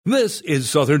This is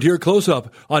Southern Tier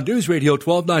Close-Up on News Radio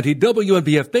 1290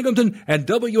 WNBF Binghamton and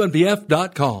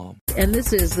WNBF.com. And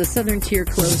this is the Southern Tier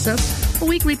Close-Up, a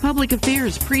weekly public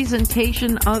affairs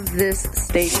presentation of this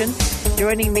station.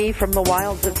 Joining me from the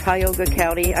wilds of Tioga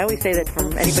County, I always say that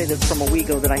from anybody that's from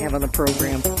Owego that I have on the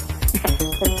program.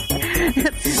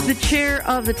 The chair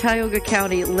of the Tioga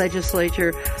County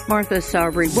Legislature, Martha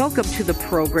Sauerbrey. Welcome to the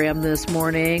program this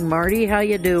morning. Marty, how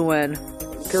you doing?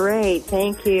 Great.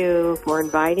 Thank you for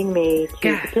inviting me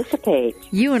to participate.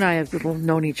 You and I have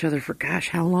known each other for,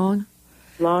 how long?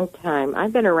 Long time.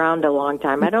 I've been around a long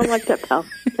time. I don't like to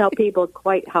tell people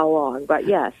quite how long, but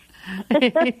yes.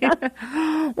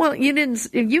 Well,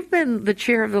 you've been the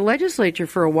chair of the legislature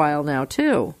for a while now,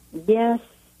 too. Yes.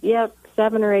 Yep.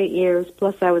 7 or 8 years,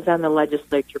 plus I was on the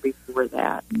legislature before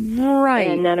that. Right.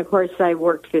 And then, of course, I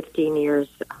worked 15 years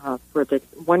for the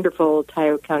wonderful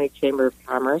Tioga County Chamber of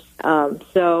Commerce.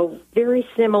 So very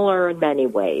similar in many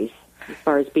ways as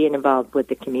far as being involved with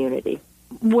the community.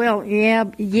 Well,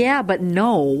 yeah, but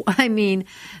no. I mean,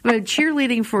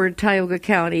 cheerleading for Tioga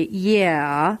County,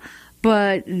 yeah,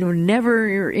 but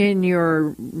never in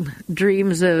your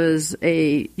dreams as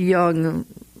a young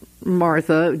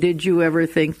Martha, did you ever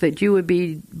think that you would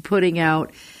be putting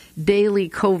out daily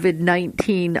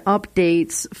COVID-19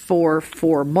 updates for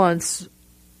 4 months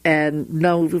and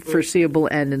no foreseeable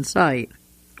end in sight?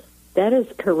 That is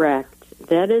correct.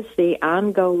 That is the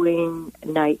ongoing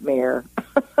nightmare.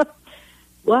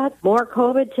 What? More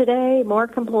COVID today? More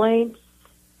complaints?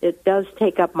 It does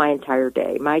take up my entire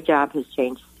day. My job has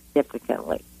changed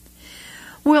significantly.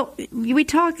 Well, we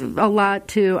talked a lot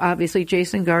to, obviously,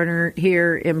 Jason Garner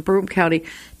here in Broome County.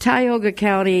 Tioga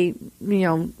County,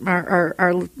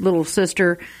 our little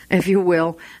sister, if you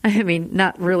will. I mean,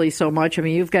 not really so much. I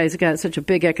mean, you guys got such a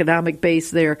big economic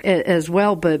base there as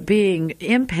well, but being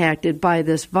impacted by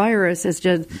this virus has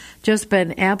just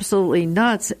been absolutely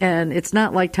nuts, and it's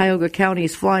not like Tioga County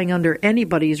is flying under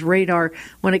anybody's radar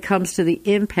when it comes to the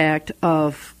impact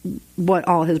of what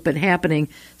all has been happening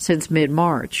since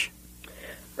mid-March.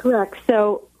 Correct.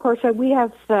 So, of course, we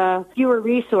have fewer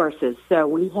resources, so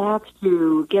we have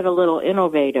to get a little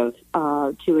innovative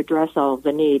to address all of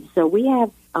the needs. So we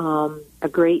have a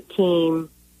great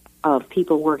team of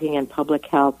people working in public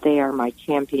health. They are my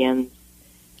champions.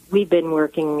 We've been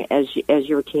working, as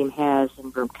your team has in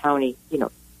Broome County,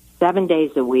 7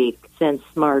 days a week since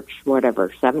March,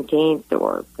 17th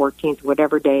or 14th,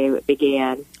 whatever day it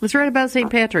began. It's right about St.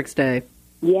 Patrick's Day.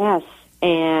 Yes.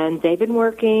 And they've been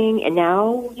working, and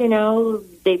now,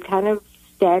 they've kind of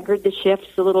staggered the shifts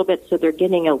a little bit, so they're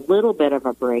getting a little bit of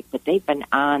a break, but they've been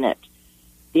on it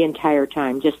the entire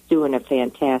time, just doing a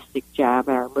fantastic job.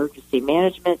 Our emergency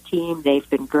management team, they've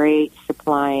been great,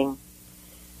 supplying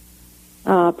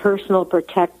personal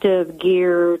protective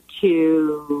gear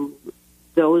to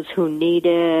those who need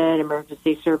it,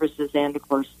 emergency services, and, of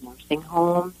course, nursing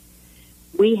homes.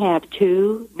 We have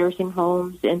 2 nursing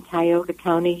homes in Tioga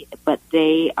County, but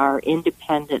they are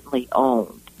independently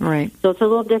owned. Right. So it's a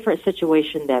little different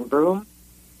situation than Broome,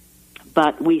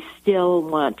 but we still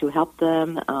want to help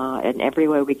them in every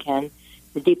way we can.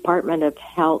 The Department of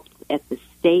Health at the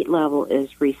state level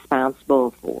is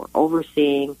responsible for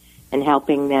overseeing and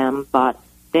helping them, but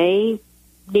they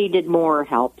needed more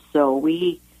help, so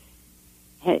we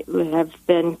have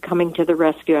been coming to the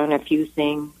rescue on a few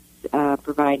things,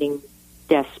 providing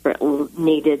desperate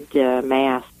needed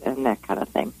masks and that kind of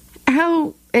thing.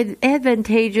 How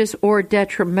advantageous or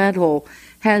detrimental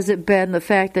has it been, the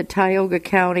fact that Tioga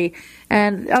County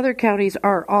and other counties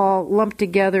are all lumped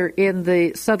together in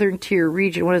the Southern Tier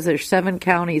region? What is there, 7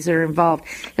 counties that are involved?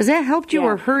 Has that helped you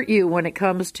or hurt you when it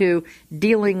comes to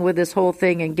dealing with this whole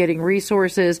thing and getting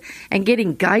resources and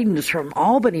getting guidance from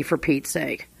Albany, for Pete's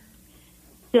sake?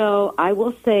 So I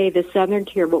will say the Southern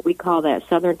Tier, what we call that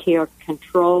Southern Tier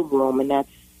control room, and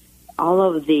that's all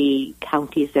of the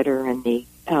counties that are in the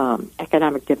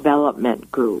economic development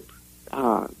group,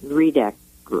 REDEC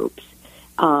groups.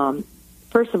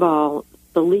 First of all,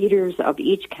 the leaders of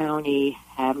each county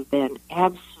have been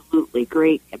absolutely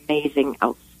great, amazing,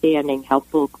 outstanding,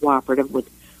 helpful, cooperative with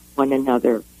one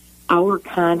another. Our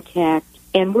contact,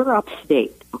 and we're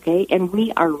upstate, okay, and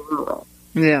we are rural.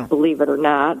 Yeah. Believe it or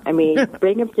not. I mean,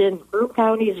 Binghamton, Broome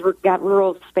County's got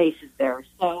rural spaces there.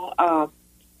 So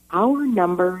our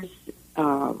numbers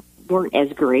weren't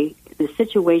as great. The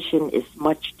situation is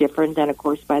much different than, of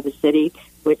course, by the city,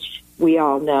 which we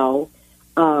all know.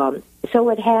 So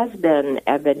it has been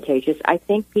advantageous. I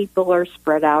think people are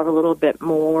spread out a little bit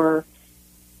more.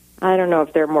 I don't know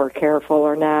if they're more careful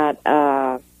or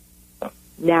not.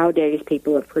 Nowadays,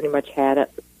 people have pretty much had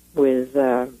it with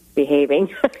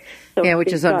behaving. So yeah,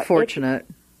 which is unfortunate.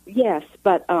 Yes,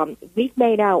 but we've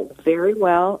made out very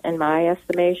well, in my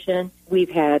estimation.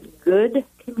 We've had good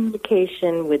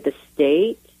communication with the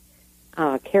state.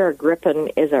 Kara Griffin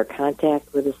is our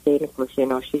contact with the state. Of course,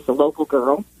 she's a local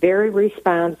girl. Very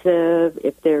responsive.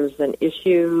 If there's an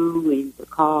issue, we either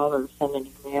call or send an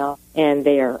email, and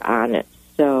they are on it.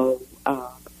 So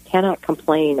cannot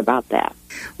complain about that.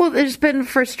 Well, there's been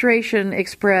frustration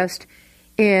expressed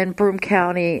in Broome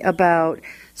County about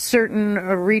certain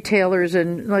retailers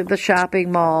in like the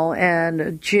shopping mall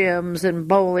and gyms and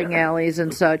bowling alleys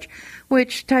and such,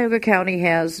 which Tioga County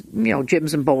has,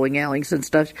 gyms and bowling alleys and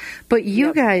stuff. But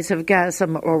you guys have got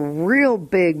a real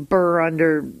big burr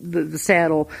under the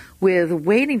saddle with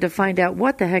waiting to find out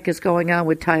what the heck is going on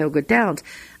with Tioga Downs.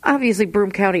 Obviously,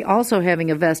 Broome County also having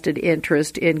a vested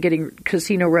interest in getting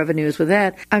casino revenues with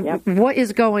that. What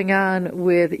is going on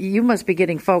with, you must be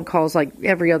getting phone calls like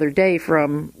every other day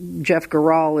from Jeff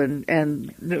Garral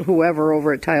and whoever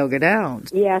over at Tioga Downs.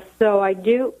 Yes, so I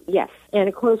do, yes. And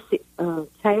of course,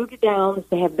 Tioga Downs,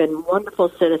 they have been wonderful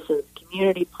citizens,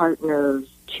 community partners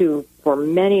for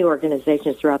many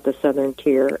organizations throughout the Southern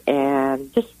Tier,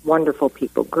 and just wonderful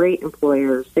people, great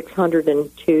employers,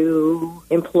 602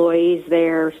 employees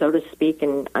there, so to speak.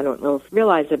 And I don't know if you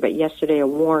realize it, but yesterday a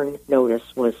warn notice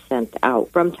was sent out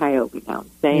from Tioga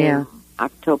Downs saying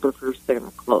October 1st they're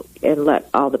going to close and let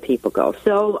all the people go.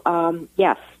 So,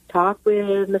 yes, talked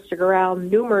with Mr. Garral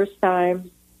numerous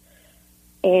times,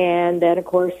 and then, of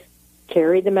course,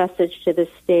 carry the message to the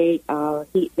state.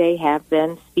 They have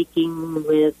been speaking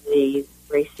with the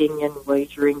racing and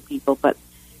wagering people, but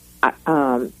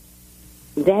that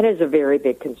is a very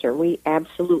big concern. We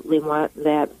absolutely want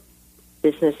that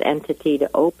business entity to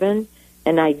open,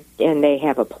 and they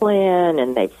have a plan,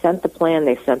 and they've sent the plan.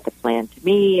 They sent the plan to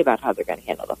me about how they're going to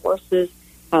handle the horses,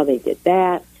 how they did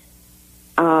that.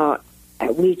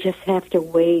 We just have to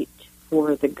wait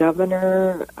for the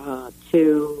governor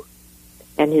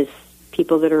and his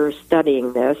people that are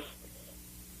studying this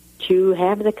to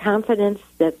have the confidence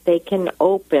that they can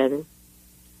open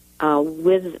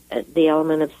with the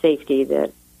element of safety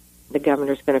that the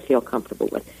governor's going to feel comfortable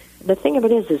with. The thing of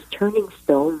it is Turning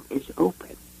Stone is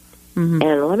open. Mm-hmm.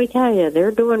 And let me tell you,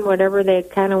 they're doing whatever they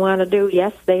kind of want to do.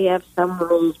 Yes, they have some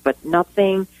rules, but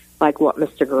nothing like what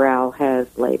Mr. Garral has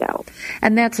laid out.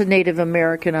 And that's a Native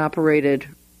American-operated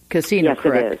casino, yes,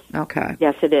 correct? Yes, it is. Okay.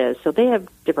 Yes, it is. So they have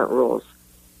different rules.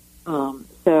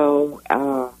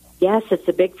 Yes, it's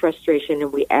a big frustration,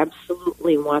 and we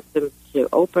absolutely want them to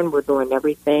open. We're doing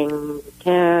everything we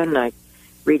can. I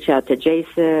reach out to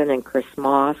Jason and Chris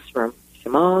Moss from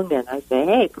Chemung, and I say,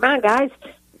 hey, come on, guys,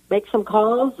 make some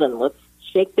calls, and let's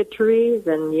shake the trees.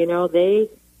 And, they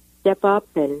step up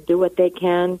and do what they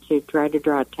can to try to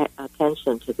draw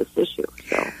attention to this issue.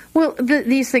 So. Well,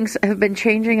 these things have been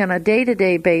changing on a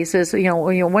day-to-day basis.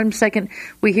 1 second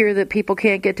we hear that people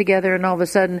can't get together, and all of a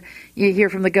sudden you hear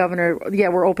from the governor, yeah,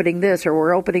 we're opening this or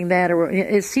we're opening that. Or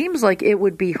it seems like it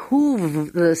would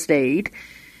behoove the state.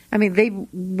 I mean, they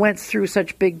went through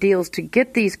such big deals to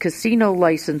get these casino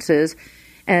licenses,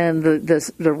 and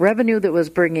the revenue that was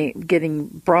getting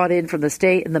brought in from the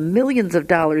state, and the millions of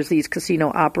dollars these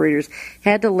casino operators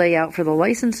had to lay out for the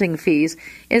licensing fees.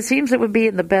 It seems it would be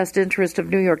in the best interest of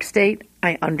New York State.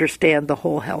 I understand the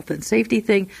whole health and safety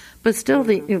thing, but still,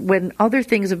 when other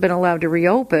things have been allowed to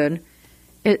reopen,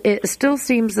 it still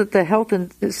seems that the health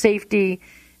and safety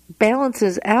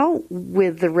balances out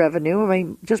with the revenue. I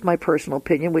mean, just my personal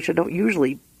opinion, which I don't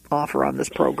usually offer on this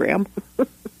program.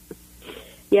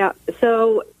 Yeah,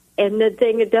 so, and the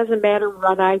thing, it doesn't matter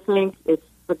what I think. It's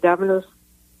the governor's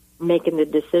making the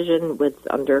decision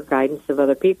under guidance of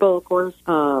other people, of course.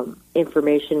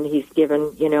 Information he's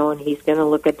given, and he's going to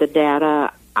look at the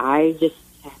data.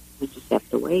 We just have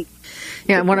to wait.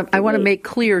 Yeah, I want to make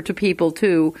clear to people,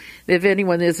 too, if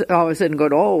anyone is all of a sudden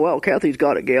going, oh, well, Kathy's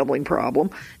got a gambling problem.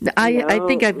 I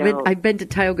think I've been to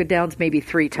Tioga Downs maybe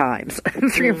 3 times,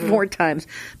 3 or 4 times.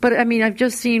 But, I mean, I've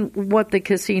just seen what the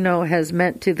casino has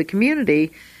meant to the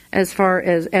community as far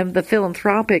as and the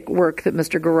philanthropic work that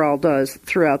Mr. Garral does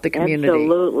throughout the community.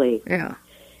 Absolutely. Yeah.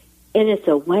 And it's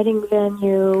a wedding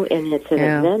venue, and it's an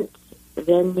event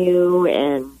venue,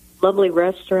 and lovely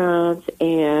restaurants,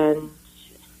 and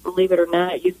believe it or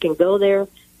not, you can go there.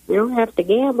 You don't have to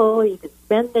gamble. You can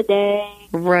spend the day.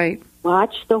 Right.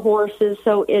 Watch the horses.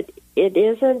 So it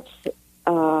isn't,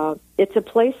 it's a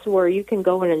place where you can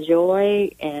go and enjoy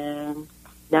and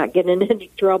not get in any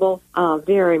trouble.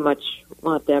 Very much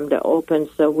want them to open,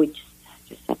 so we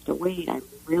just have to wait. I'm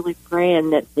really praying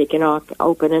that they can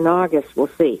open in August. We'll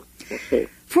see.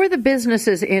 For the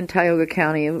businesses in Tioga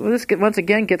County, and this once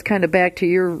again gets kind of back to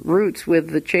your roots with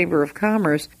the Chamber of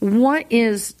Commerce,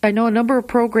 I know a number of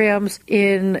programs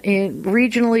in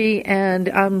regionally and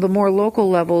on the more local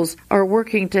levels are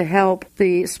working to help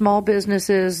the small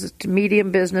businesses,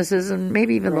 medium businesses, and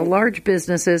maybe even the large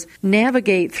businesses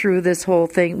navigate through this whole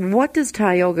thing. What does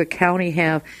Tioga County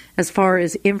have as far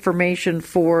as information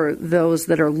for those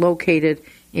that are located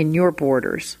in your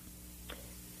borders?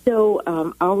 So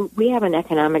we have an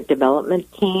economic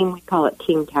development team. We call it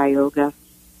Team Tioga.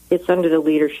 It's under the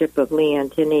leadership of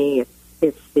Leanne Tinney.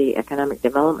 It's the Economic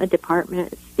Development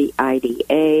Department. It's the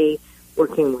IDA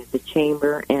working with the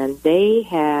Chamber. And they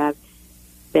have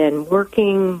been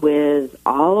working with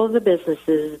all of the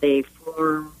businesses. They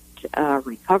formed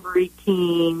recovery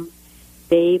teams.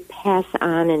 They pass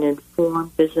on and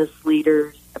inform business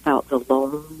leaders about the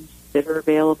loans that are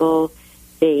available.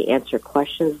 They answer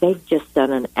questions. They've just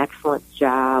done an excellent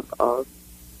job of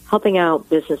helping out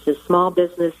businesses, small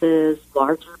businesses,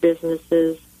 larger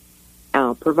businesses,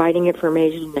 providing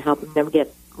information and helping them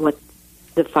get what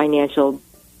the financial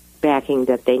backing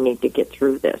that they need to get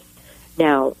through this.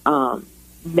 Now,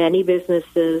 many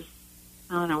businesses,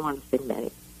 I don't want to say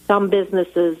many, some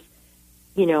businesses,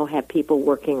 have people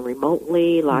working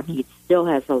remotely. Lockheed still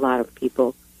has a lot of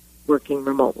people working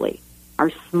remotely.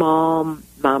 Our small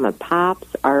mom and pops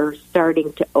are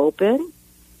starting to open,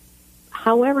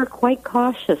 however, quite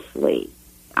cautiously.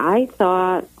 I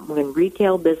thought when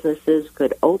retail businesses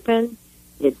could open,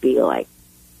 it'd be like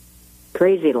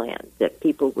crazy land, that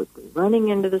people would be running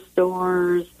into the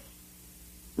stores.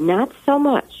 Not so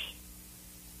much.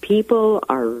 People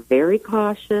are very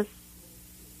cautious.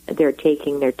 They're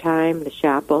taking their time. The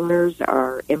shop owners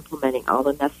are implementing all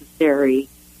the necessary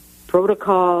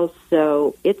protocols,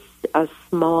 so it's a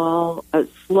slow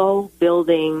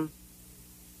building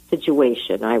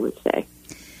situation, I would say.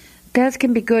 That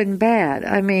can be good and bad.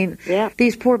 I mean,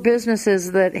 These poor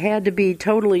businesses that had to be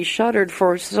totally shuttered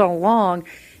for so long,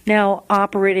 now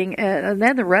operating, and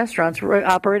then the restaurants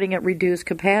operating at reduced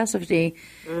capacity,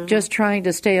 just trying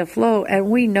to stay afloat. And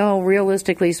we know,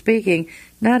 realistically speaking,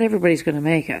 not everybody's going to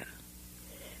make it.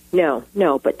 No.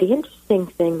 But the interesting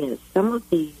thing is some of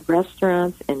these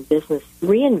restaurants and business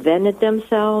reinvented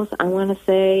themselves, I want to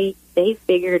say. They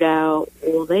figured out,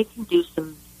 they can do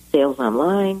some sales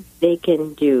online. They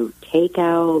can do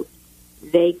takeout.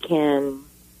 They can,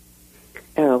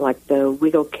 like the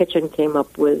Wiggle Kitchen came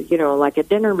up with, like a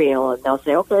dinner meal. And they'll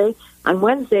say, okay, on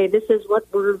Wednesday, this is what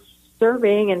we're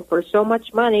serving. And for so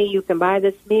much money, you can buy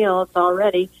this meal. It's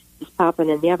already just popping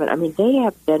in the oven. I mean, they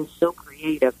have been so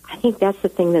creative. I think that's the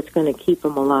thing that's going to keep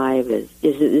them alive is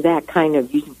that kind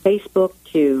of using Facebook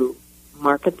to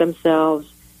market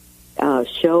themselves,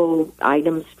 show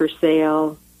items for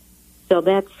sale. So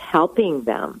that's helping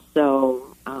them.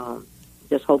 So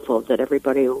just hopeful that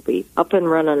everybody will be up and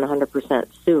running 100%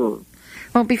 soon.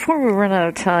 Well, before we run out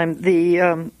of time,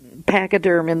 the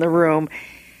pachyderm in the room,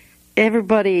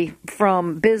 everybody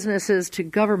from businesses to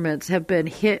governments have been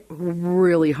hit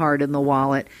really hard in the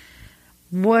wallet.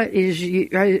 What is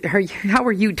how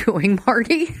are you doing,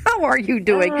 Marty? How are you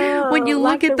doing when you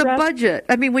look at the budget?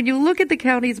 I mean, when you look at the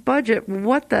county's budget,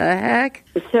 what the heck?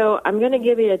 So I'm going to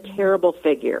give you a terrible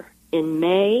figure. In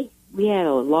May, we had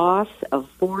a loss of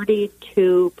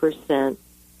 42%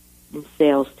 in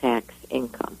sales tax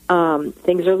income.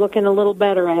 Things are looking a little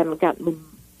better. I haven't gotten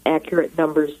accurate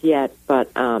numbers yet,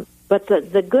 but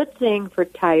the good thing for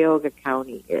Tioga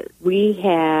County is we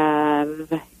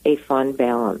have a fund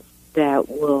balance that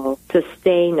will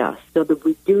sustain us so that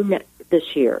we do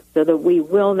this year, so that we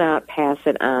will not pass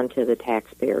it on to the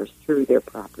taxpayers through their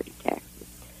property taxes.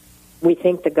 We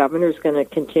think the governor is going to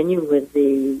continue with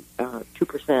the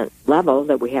 2% level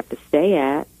that we have to stay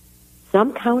at.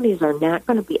 Some counties are not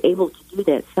going to be able to do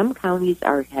that. Some counties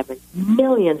are having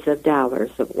millions of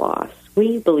dollars of loss.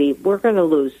 We believe we're going to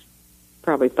lose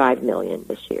probably $5 million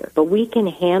this year, but we can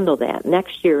handle that.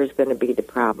 Next year is going to be the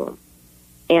problem.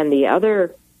 And the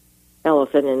other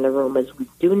elephant in the room is we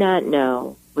do not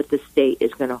know what the state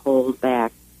is going to hold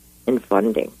back in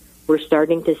funding. We're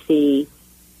starting to see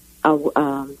a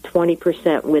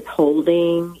 20%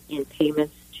 withholding in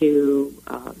payments to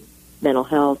mental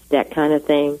health, that kind of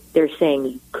thing. They're saying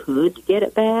you could get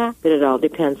it back, but it all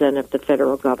depends on if the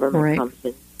federal government comes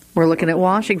in. We're looking at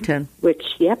Washington.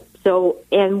 So,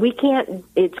 and we can't,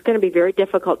 it's going to be very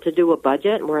difficult to do a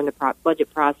budget, and we're in the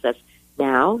budget process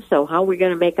now. So how are we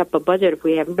going to make up a budget if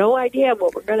we have no idea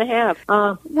what we're going to have?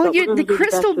 The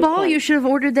crystal ball, you should have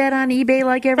ordered that on eBay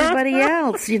like everybody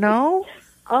else,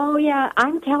 Oh, yeah.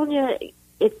 I'm telling you,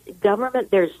 it's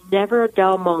government. There's never a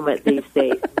dull moment these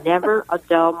days. Never a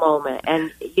dull moment.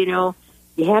 And,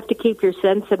 you You have to keep your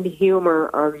sense of humor,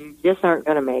 or you just aren't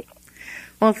going to make it.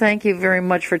 Well, thank you very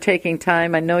much for taking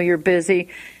time. I know you're busy,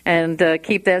 and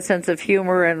keep that sense of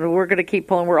humor, and we're going to keep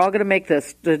pulling. We're all going to make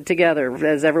this together,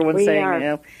 as everyone's saying. Are. You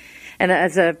know. And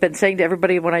as I've been saying to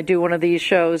everybody when I do one of these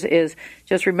shows is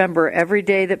just remember, every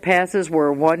day that passes,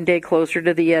 we're one day closer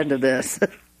to the end of this.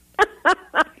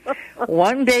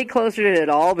 One day closer to it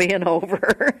all being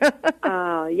over.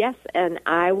 Yes, and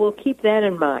I will keep that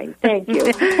in mind. Thank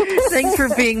you. Thanks for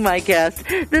being my guest.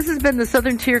 This has been the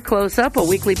Southern Tier Close-Up, a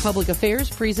weekly public affairs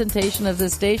presentation of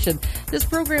this station. This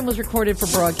program was recorded for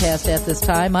broadcast at this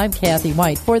time. I'm Kathy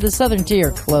Whyte for the Southern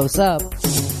Tier Close-Up.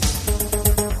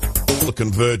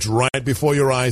 Converge right before your eyes.